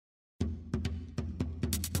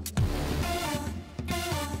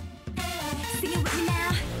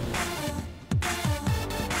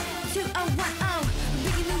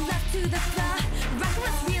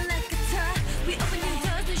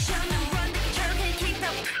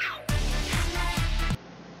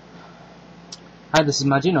Hi, this is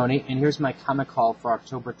Majinoni, and here's my comic haul for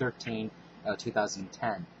October 13,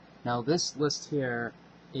 2010. Now, this list here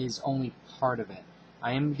is only part of it.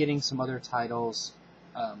 I am getting some other titles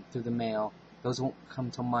through the mail. Those won't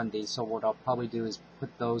come till Monday, so what I'll probably do is put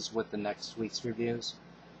those with the next week's reviews.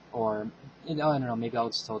 Or, I don't know, maybe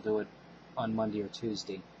I'll still do it on Monday or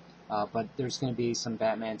Tuesday. But there's going to be some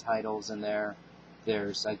Batman titles in there.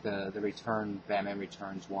 There's like the Return, Batman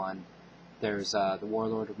Returns one. There's the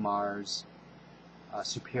Warlord of Mars.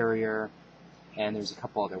 Superior, and there's a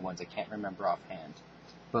couple other ones I can't remember offhand.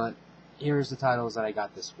 But here's the titles that I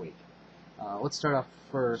got this week. Let's start off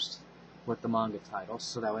first with the manga titles,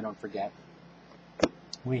 so that we don't forget.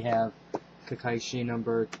 We have Kakaishi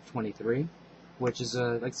number 23, which is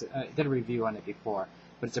I did a review on it before,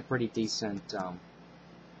 but it's a pretty decent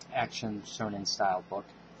action shonen style book.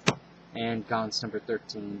 And Gaunt's number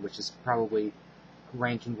 13, which is probably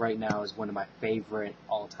ranking right now as one of my favorite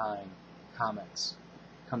all-time comics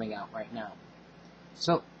coming out right now.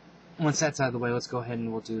 So, once that's out of the way, let's go ahead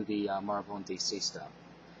and we'll do the Marvel and DC stuff.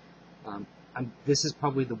 This is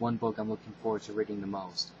probably the one book I'm looking forward to reading the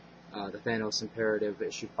most. The Thanos Imperative,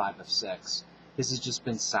 issue 5 of 6. This has just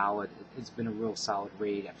been solid. It's been a real solid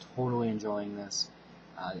read. I'm totally enjoying this.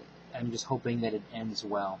 I'm just hoping that it ends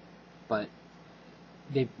well. But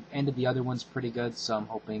they've ended the other ones pretty good, so I'm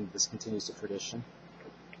hoping this continues the tradition.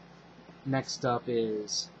 Next up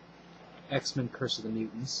is X-Men Curse of the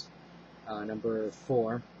Mutants, number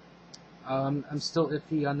 4. I'm still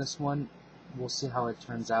iffy on this one. We'll see how it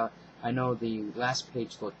turns out. I know the last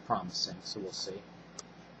page looked promising, so we'll see.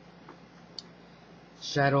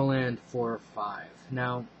 Shadowland 4 or 5.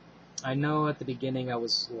 Now, I know at the beginning I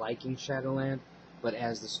was liking Shadowland, but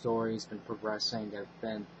as the story's been progressing, I've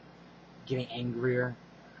been getting angrier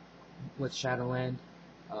with Shadowland.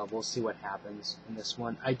 We'll see what happens in this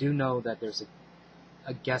one. I do know that there's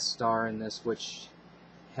a guest star in this, which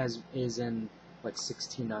is in like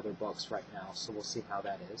 16 other books right now, so we'll see how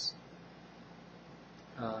that is.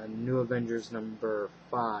 New Avengers number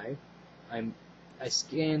 5. I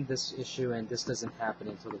scanned this issue, and this doesn't happen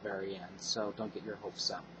until the very end, so don't get your hopes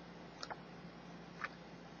up.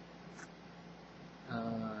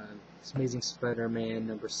 It's Amazing Spider-Man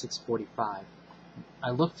number 645. I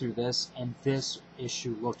looked through this, and this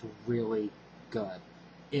issue looked really good.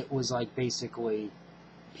 It was like basically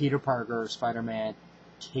Peter Parker, Spider-Man,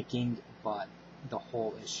 kicking butt the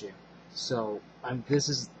whole issue. So this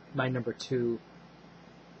is my number 2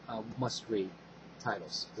 must-read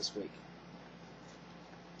titles this week.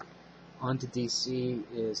 On to DC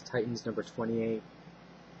is Titans number 28.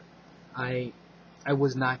 I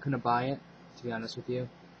was not going to buy it, to be honest with you,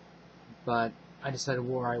 but I decided,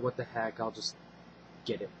 well, alright, what the heck, I'll just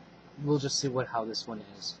get it. We'll just see how this one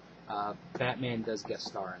is. Batman does guest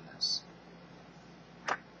star in this.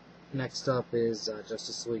 Next up is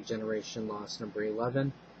Justice League Generation Lost number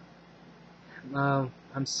 11.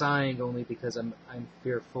 I'm sighing only because I'm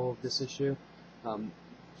fearful of this issue.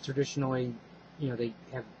 Traditionally, they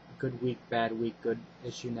have good week, good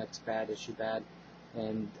issue, next bad issue, bad,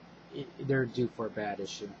 and they're due for a bad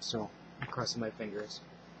issue, so I'm crossing my fingers.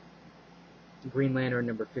 Green Lantern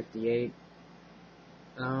number 58.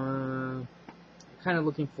 I'm kind of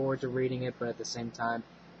looking forward to reading it, but at the same time,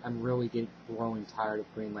 I'm really growing tired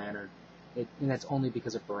of Green Lantern, and that's only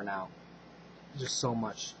because of burnout. Just so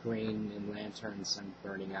much green and lanterns and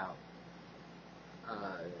burning out.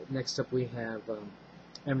 Next up we have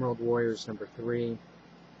Emerald Warriors number 3.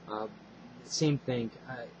 Same thing.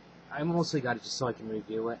 I mostly got it just so I can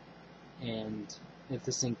review it, and if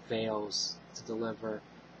this thing fails to deliver,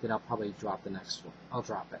 then I'll probably drop the next one. I'll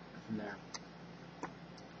drop it from there.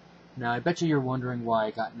 Now, I bet you're wondering why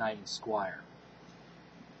I got Knight and Squire.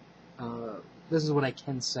 This is what I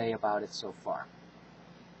can say about it so far.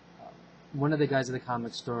 One of the guys at the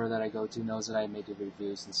comic store that I go to knows that I made the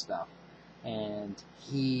reviews and stuff, and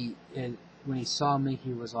when he saw me,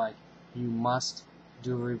 he was like, "You must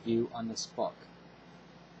do a review on this book."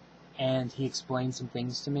 And he explained some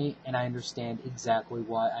things to me, and I understand exactly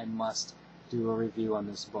why I must do a review on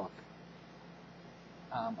this book.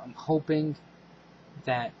 I'm hoping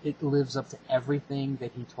that it lives up to everything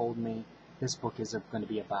that he told me this book is going to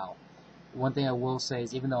be about. One thing I will say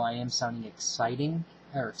is, even though I am sounding excited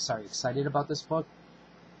about this book,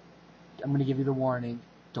 I'm going to give you the warning: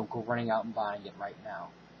 don't go running out and buying it right now.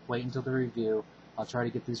 Wait until the review. I'll try to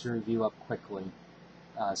get this review up quickly,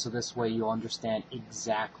 so this way you'll understand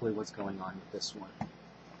exactly what's going on with this one.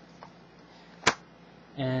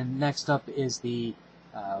 And next up is the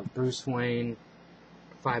Bruce Wayne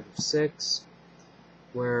 5 of 6,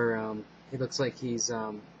 where it looks like he's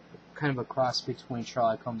kind of a cross between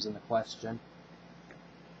Sherlock Holmes and The Question.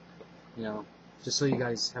 just so you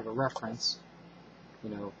guys have a reference, you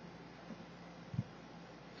know,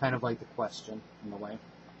 kind of like the question in a way.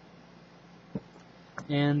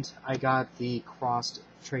 And I got the crossed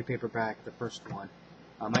trade paperback, the first one.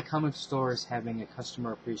 My comic store is having a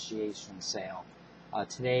customer appreciation sale.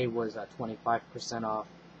 Today was 25% off,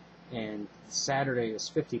 and Saturday was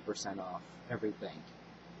 50% off everything.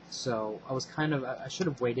 So I should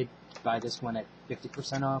have waited to buy this one at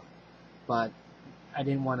 50% off, but I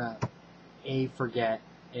didn't want to A, forget,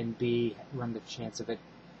 and B, run the chance of it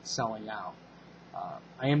selling out.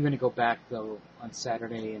 I am going to go back though on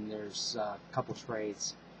Saturday, and there's a couple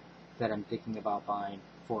trades that I'm thinking about buying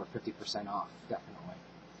for 50% off, definitely.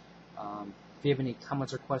 If you have any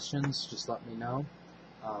comments or questions, just let me know.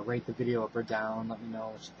 Rate the video up or down, let me know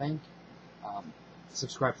what you think.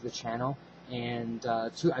 Subscribe to the channel. And I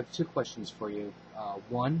have two questions for you.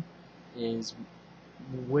 One is,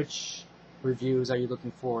 which reviews are you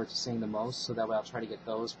looking forward to seeing the most, so that way I'll try to get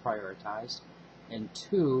those prioritized. And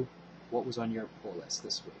two, what was on your pull list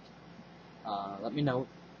this week? Let me know,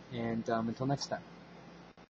 and until next time.